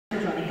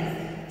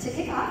To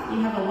kick off,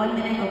 you have a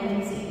 1-minute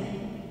opening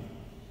statement.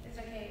 It's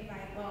okay,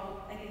 right?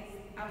 Well,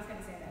 I was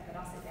going to say that, but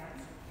I'll sit down.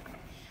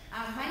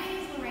 My name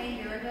is Lorraine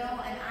Birabil,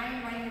 and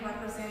I'm running to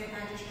represent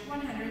District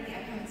 100, the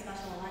upcoming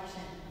special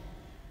election.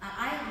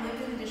 I've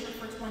lived in the district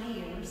for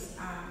 20 years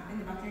in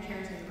the Buckner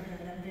Terrace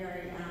neighborhood. I'm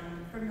very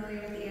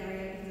familiar with the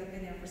area because I've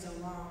been there for so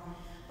long.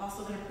 I've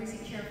also been a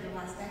precinct chair for the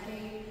last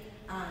decade.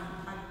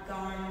 I've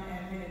gone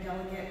and been a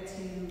delegate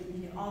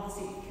to all the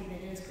state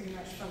committees pretty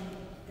much from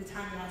the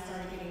time that I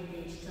started getting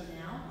engaged till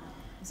now.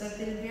 So I've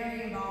been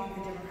very involved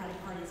with the Democratic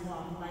Party as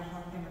well. I'm a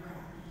lifelong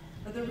Democrat.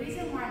 But the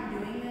reason why I'm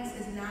doing this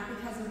is not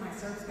because of my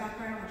service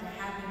background, which I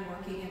have been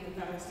working at the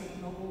federal, state,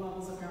 and local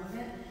levels of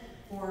government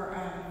for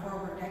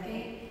over a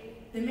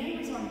decade. The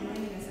main reason why I'm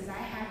doing this is I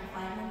have a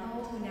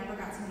 5-month-old who never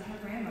got to meet her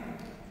grandmother.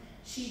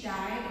 She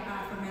died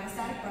from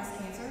metastatic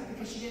breast cancer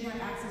because she didn't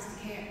have access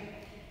to care.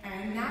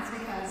 And that's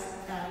because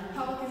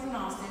Republicans in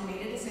Austin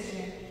made a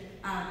decision,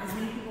 as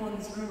many people in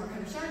this room are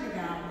concerned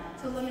about,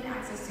 to limit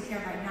access to care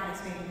by not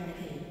expanding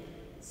Medicaid.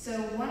 So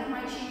one of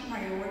my chief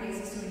priorities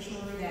is to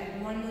ensure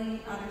that 1 million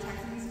other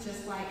Texans,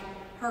 just like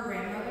her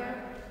grandmother,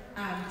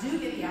 do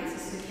get the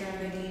access to the care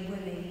they need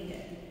when they need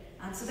it.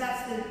 So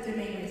that's the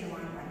main reason why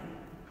I'm running.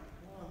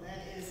 Well,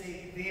 that is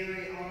a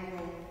very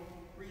honorable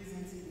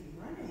reason to be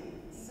running.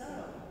 So,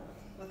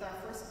 with our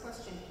first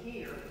question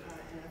here,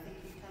 and I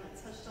think you kind of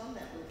touched on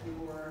that with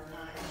your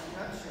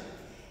introduction,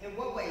 in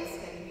what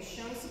ways have you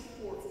shown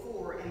support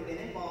for and been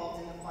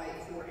involved in the fight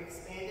for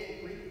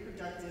expanded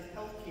reproductive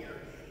health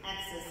care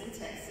access in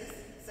Texas?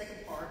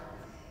 Second part,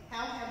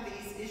 how have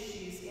these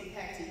issues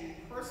impacted you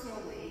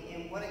personally,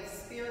 and what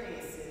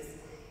experiences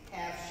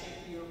have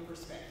shaped your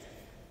perspective?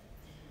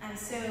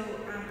 So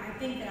I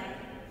think that I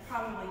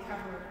probably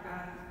covered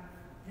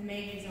the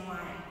main reason why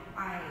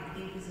I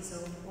think this is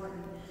so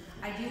important.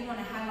 I do want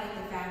to highlight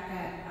the fact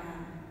that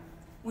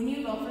when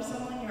you vote for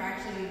someone, you're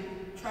actually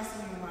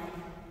trusting your life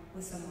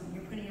with someone.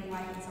 You're putting your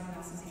life in someone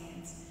else's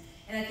hands.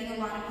 And I think a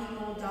lot of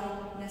people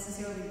don't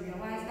necessarily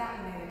realize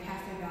that when they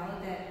cast their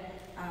ballot, that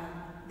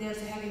there's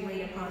a heavy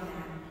weight upon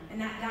that. And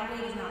that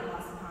weight is not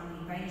lost upon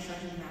me by any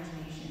stretch of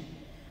imagination.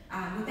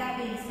 With that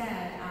being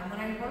said, when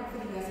I worked for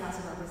the U.S. House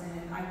of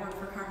Representatives, I worked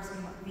for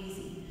Congressman Mark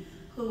Vesey,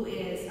 who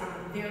is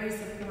very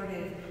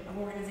supportive of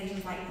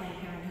organizations like Planned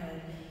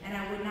Parenthood. And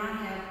I would not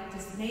have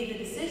just made the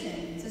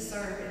decision to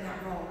serve in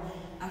that role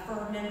for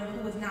a member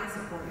who was not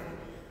supportive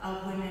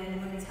of women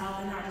and women's health,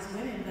 and not just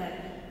women, but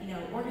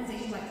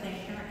organizations like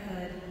Planned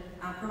Parenthood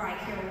provide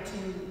care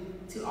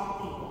to all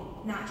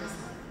people, not just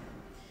women.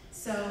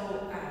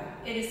 So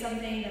it is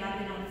something that I've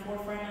been on the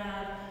forefront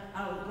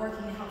of,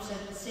 working to help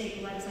shape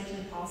state legislation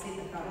and policy at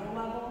the federal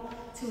level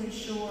to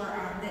ensure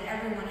that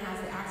everyone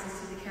has the access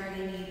to the care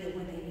they need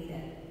when they need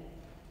it.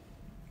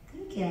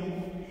 Thank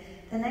you.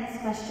 The next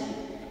question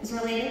is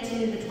related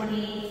to the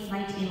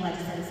 2019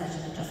 legislative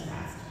session that just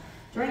passed.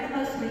 During the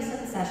most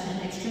recent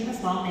session,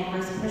 extremist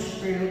lawmakers pushed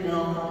through a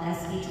bill called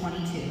SB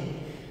 22.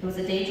 It was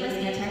a dangerous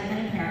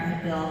anti-Planned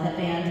Parenthood bill that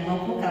banned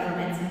local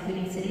governments,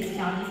 including cities,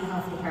 counties, and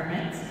health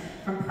departments,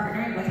 from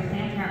partnering with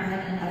Planned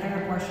Parenthood and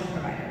other abortion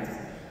providers.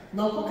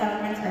 Local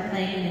governments are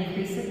playing an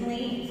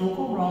increasingly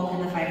vocal role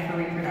in the fight for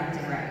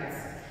reproductive rights,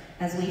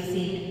 as we've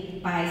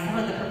seen by some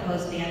of the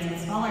proposed bans in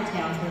smaller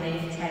towns where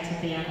they've tried to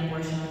ban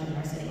abortion within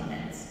their city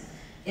limits.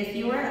 If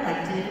you were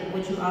elected,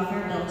 would you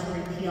author a bill to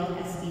repeal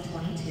SB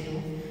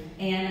 22?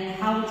 And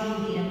how would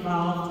you be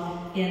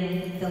involved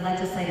in the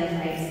legislative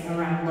fights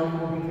around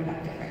local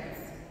reproductive rights?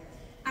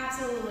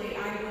 Absolutely,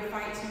 I would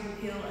fight to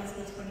repeal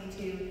SB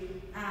 22.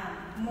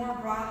 More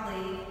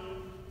broadly,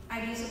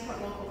 I do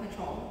support local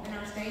control in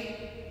our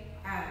state.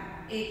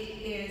 It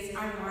is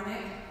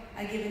ironic,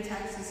 given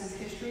Texas's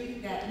history,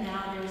 that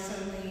now there's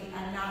certainly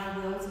not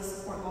a will to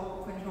support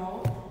local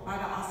control by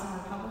the Austin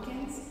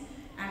Republicans,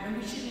 and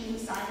we shouldn't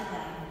lose sight of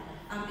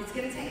that. It's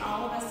going to take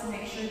all of us to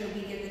make sure that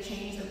we get the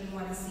change that we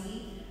want to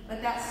see,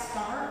 but that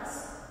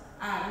starts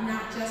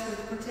not just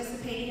with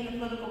participating in the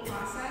political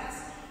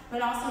process,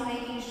 but also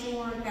making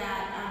sure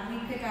that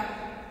we pick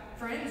up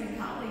friends and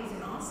colleagues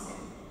in Austin.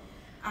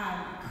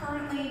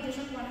 Currently,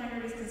 District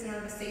 100 is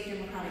considered a state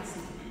Democratic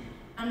seat.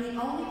 I'm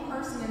the only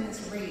person in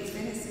this race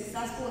that has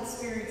successful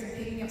experience in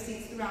picking up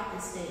seats throughout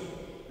this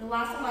state. The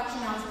last election,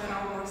 I was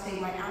Federal Work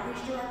Statewide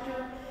Outreach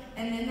Director,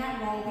 and in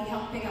that role, we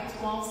helped pick up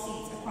 12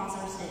 seats across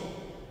our state.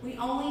 We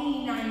only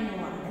need 9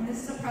 more, and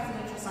this is a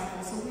presidential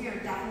cycle, so we are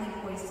definitely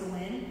poised to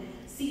win.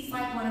 Seats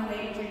like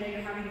 108, which I know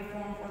you're having a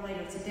forum for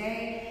later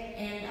today,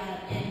 and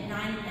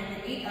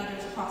 8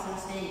 others across our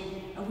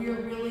state, we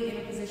are really in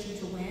a position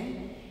to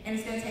win, and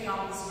it's going to take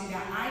all of us to do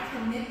that. I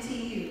commit to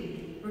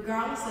you,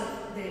 regardless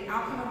of the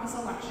outcome of this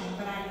election,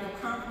 but I feel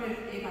confident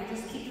if I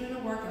just keep doing the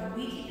work and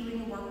we keep doing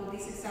the work, we'll be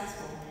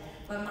successful.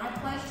 But my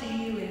pledge to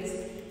you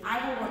is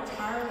I will work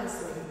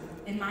tirelessly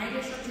in my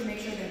district to make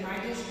sure that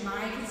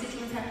my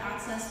constituents have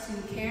access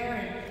to care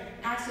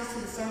and access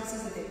to the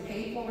services that they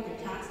pay for with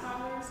their tax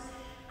dollars,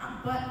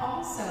 but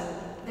also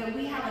that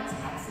we have a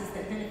Texas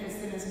that benefits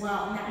them as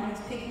well, and that means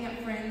picking up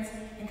friends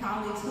and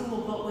colleagues who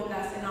will vote with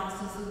us in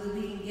Austin so that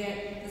we can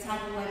get the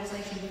type of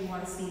legislation we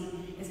want to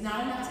see It's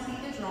not enough to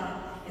beat the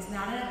drum. It's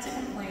not enough to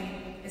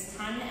complain. It's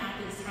time to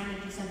act. It's time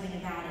to do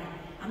something about it.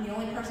 I'm the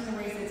only person in the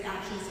race that's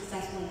actually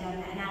successfully done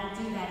that, and I'll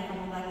do that if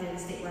I'm elected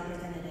as state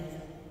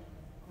representative.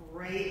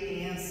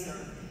 Great answer.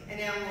 And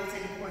now we'll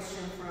take a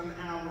question from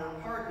our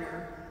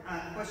partner.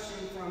 A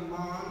question from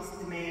Moms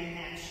Demand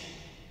Action.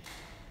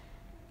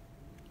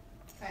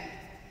 Okay.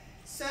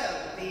 So,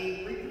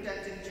 the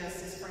reproductive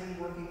justice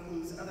framework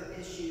includes other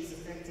issues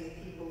affecting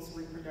people's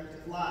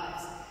reproductive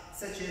lives,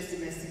 such as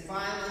domestic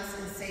violence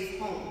and safe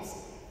homes.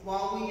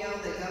 While we know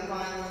that gun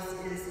violence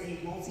is a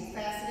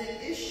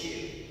multifaceted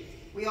issue,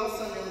 we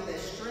also know that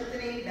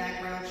strengthening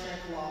background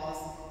check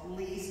laws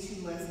leads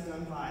to less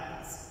gun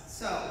violence.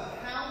 So,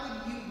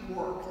 how would you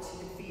work to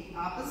defeat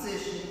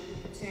opposition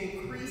to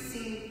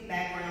increasing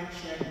background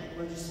check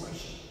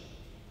legislation?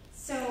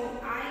 So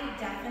I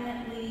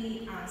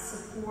definitely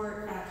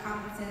support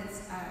common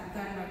sense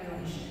gun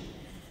regulation.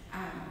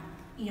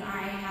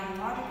 I have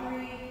a law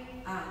degree.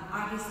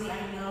 Obviously,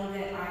 I know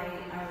that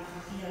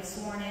I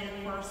sworn in,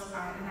 of course,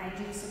 and I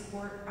do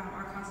support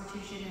our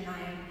Constitution, and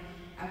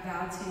I am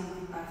vowed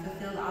to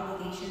fulfill the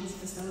obligations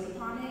bestowed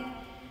upon it.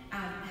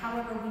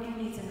 However, we do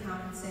need some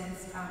common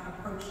sense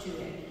approach to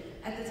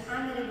it. At the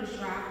time that it was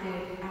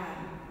drafted,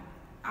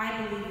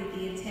 I believe that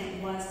the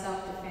intent was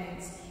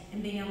self-defense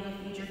and being able to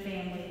feed your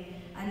family.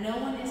 No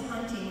one is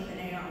hunting with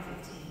an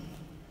AR-15.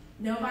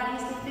 Nobody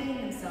is defending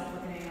themselves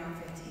with an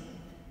AR-15.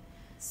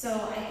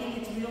 So I think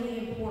it's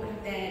really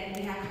important that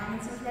we have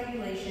common sense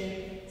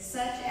regulation,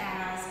 such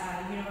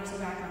as universal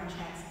background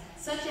checks,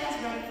 such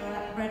as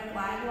red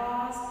flag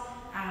laws,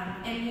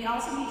 and we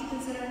also need to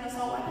consider an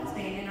assault weapons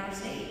ban in our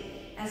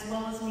state, as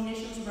well as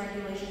munitions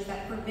regulations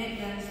that prevent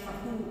guns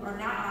who are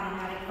not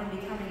automatic from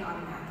becoming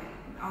automatic.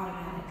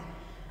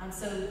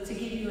 So to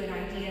give you an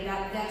idea,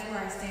 that's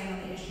where I stand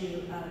on the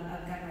issue of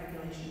gun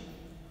regulation.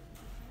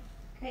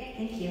 Great,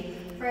 thank you.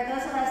 For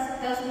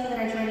those of you that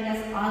are joining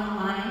us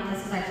online,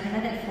 this is our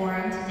candidate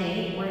forum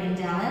today. We're in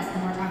Dallas,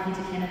 and we're talking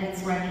to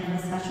candidates running in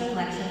the special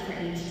election for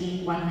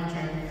HD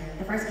 100.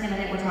 The first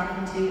candidate we're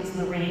talking to is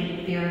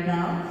Lorraine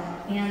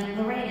Birabil. And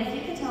Lorraine, if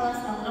you could tell us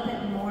a little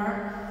bit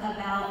more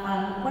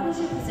about what is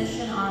your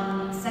position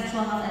on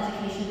sexual health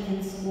education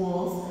in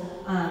schools?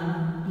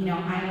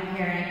 I'm a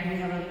parent. We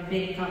have a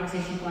big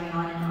conversation going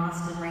on in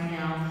Austin right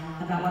now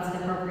about what's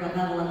the appropriate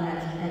level of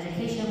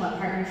education, what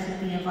partners should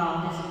be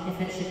involved, if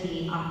it should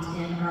be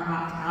opt-in or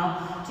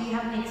opt-out. Do you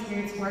have any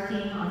experience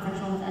working on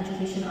sexual health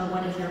education, or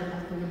what is your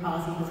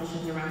policy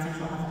positions around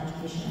sexual health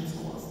education in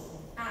schools?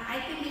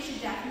 I think it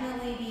should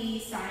definitely be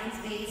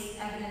science-based,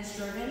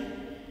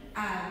 evidence-driven.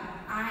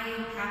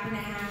 I happen to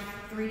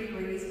have 3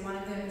 degrees. One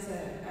of them is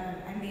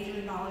I majored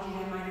in biology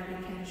and I minored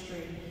in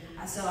chemistry.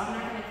 So I'm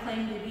not going to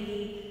claim to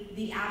be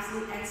the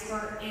absolute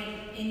expert in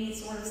any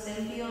sort of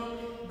STEM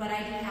field, but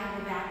I do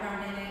have a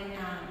background in it,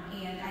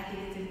 and I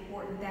think it's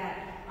important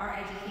that our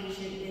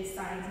education is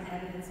science and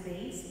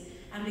evidence-based,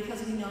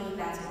 because we know that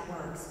that's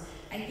what works.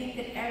 I think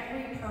that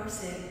every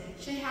person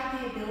should have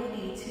the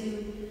ability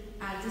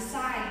to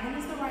decide when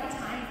is the right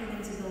time for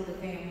them to build a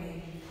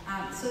family,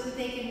 so that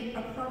they can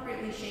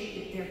appropriately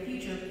shape their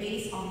future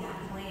based on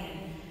that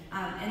plan.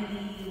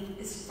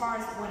 As far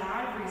as what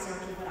I've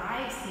researched and what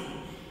I've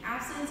seen,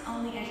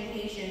 abstinence-only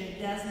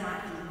education does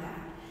not do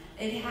that.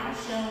 It has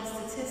shown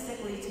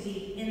statistically to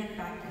be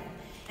ineffective,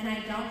 and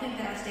I don't think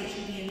that our state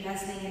should be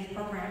investing in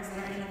programs that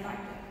are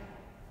ineffective.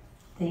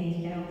 Thank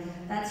you.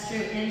 That's true.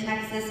 In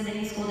Texas,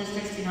 many school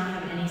districts do not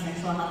have any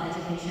sexual health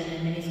education,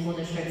 and many school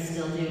districts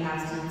still do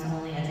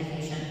abstinence-only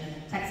education.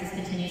 Texas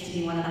continues to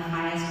be one of the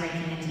highest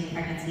ranking in teen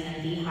pregnancy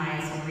and the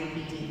highest in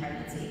repeat teen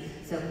pregnancy.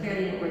 So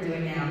clearly what we're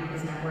doing now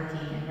is not working,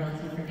 and we're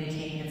looking for new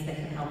champions that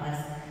can help us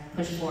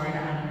push forward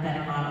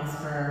better models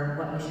for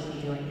what we should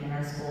be doing in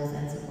our schools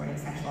and supporting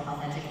sexual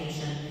health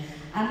education.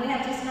 We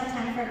have just enough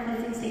time for a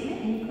closing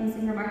statement. Any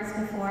closing remarks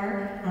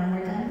before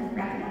we're done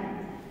wrapping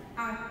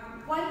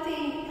up? One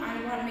thing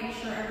I want to make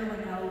sure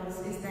everyone knows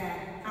is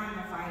that I'm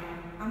a fighter.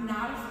 I'm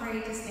not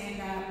afraid to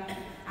stand up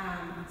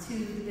to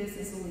the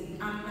business elite.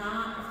 I'm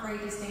not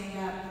afraid to stand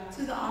up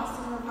to the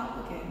Austin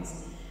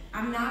Republicans.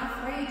 I'm not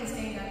afraid to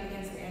stand up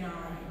against the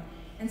NRA.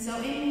 And so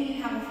in me,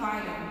 you have a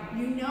fighter.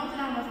 You know that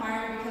I'm a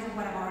fighter because of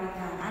what I've already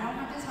done. I don't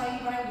have to tell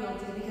you what I will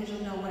do because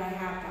you'll know what I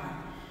have done.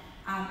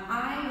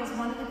 I was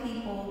one of the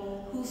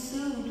people who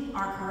sued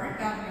our current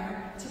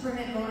governor to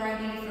prevent voter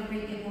ID from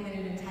being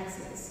implemented in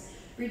Texas.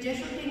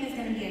 Redistricting is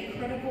going to be a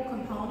critical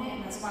component,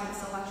 and that's why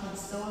this election is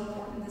so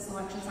important, this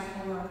election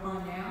cycle we're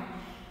upon now,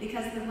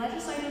 because the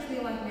legislators we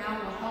elect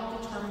now will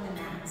help determine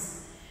the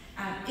maps.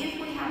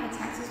 If we have a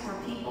Texas where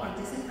people are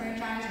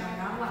disenfranchised and are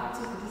not allowed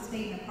to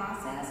participate in the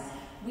process,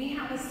 we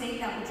have a state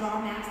that will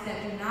draw maps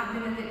that do not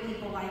benefit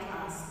people like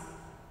us.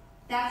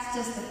 That's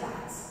just the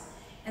facts.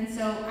 And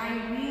so I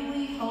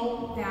really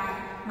hope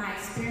that my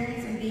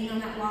experience in being on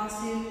that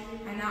lawsuit,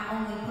 I not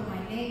only put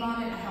my name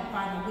on it, I helped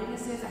find the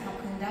witnesses, I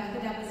helped conduct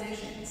the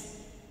depositions.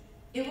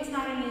 It was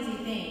not an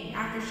easy thing.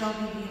 After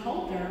Shelby v.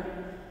 Holder,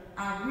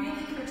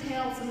 really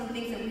curtailed some of the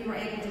things that we were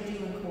able to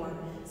do in court.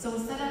 So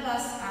instead of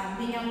us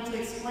being able to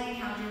explain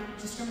how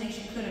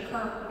discrimination could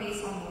occur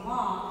based on the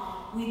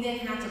law, we then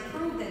had to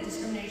prove that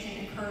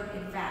discrimination occurred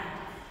in fact.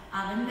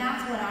 And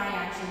that's what I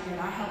actually did.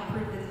 I helped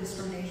prove that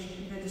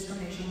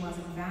discrimination was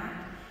in fact.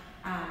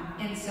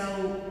 And so,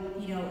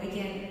 you know,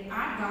 again,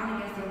 I've gone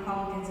against the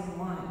Republicans and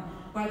won,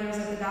 whether it was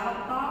at the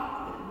ballot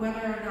box, whether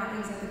or not it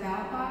was at the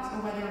ballot box,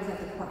 or whether it was at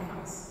the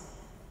courthouse.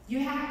 You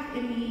have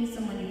in me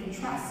someone you can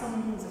trust,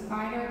 someone who's a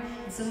fighter,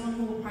 and someone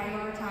who will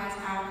prioritize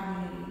our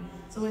community.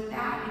 So with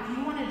that, if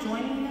you want to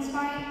join me in this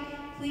fight,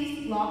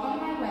 please log on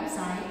to my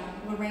website,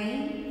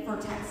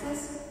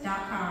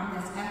 LorraineForTexas.com.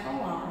 That's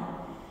FOR.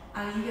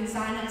 You can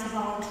sign up to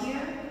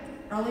volunteer.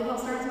 Early vote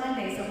starts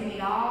Monday, so we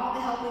need all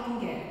the help we can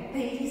get.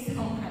 Thank you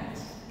so much.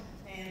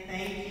 And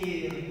thank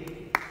you.